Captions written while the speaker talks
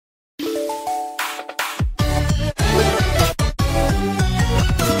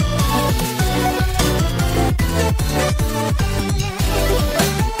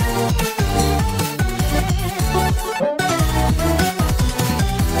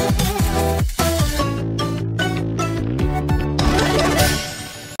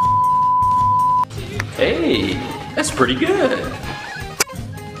That's pretty good.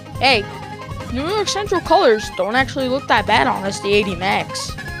 Hey, New York Central colors don't actually look that bad on us, the 80 Max.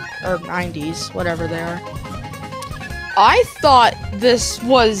 Or 90s, whatever they are. I thought this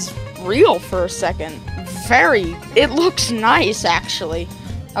was real for a second. It looks nice, actually.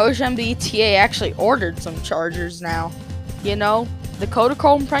 I wish MBTA actually ordered some chargers now. You know, the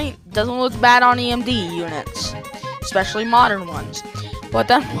Kodachrome paint doesn't look bad on EMD units, especially modern ones. But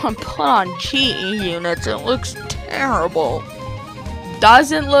then when put on GE units, it looks terrible.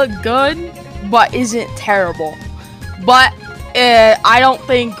 Doesn't look good, but isn't terrible. But I don't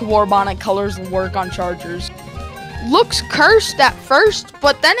think Warbonic colors will work on chargers. Looks cursed at first,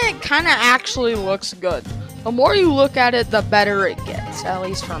 but then it kind of actually looks good. The more you look at it, the better it gets, at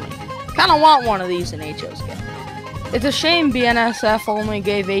least for me. Kind of want one of these in HO's game. It's a shame BNSF only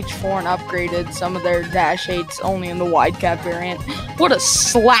gave H4 and upgraded some of their Dash 8s only in the wide cab variant. Would have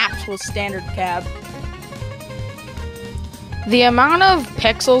slapped with standard cab. The amount of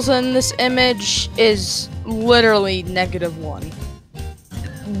pixels in this image is literally -1.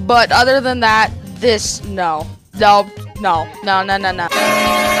 But other than that, this, no. No.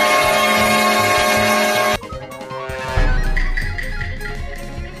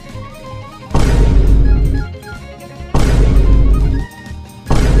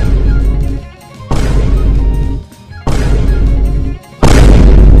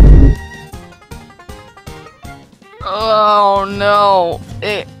 Oh no,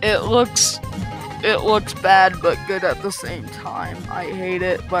 it looks bad but good at the same time. I hate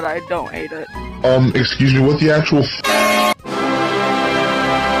it, but I don't hate it. Excuse me, what the actual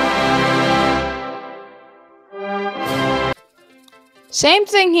Same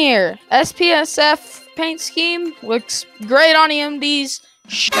thing here. SPSF paint scheme looks great on EMDs,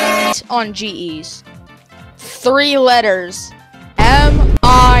 shit on GEs. 3 letters.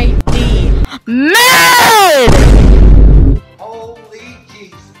 M-I-D. MAD! Holy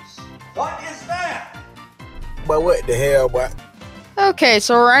Jesus. What is that? But what the hell, boy? Okay,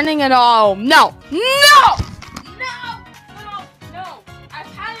 so we're ending it all. No!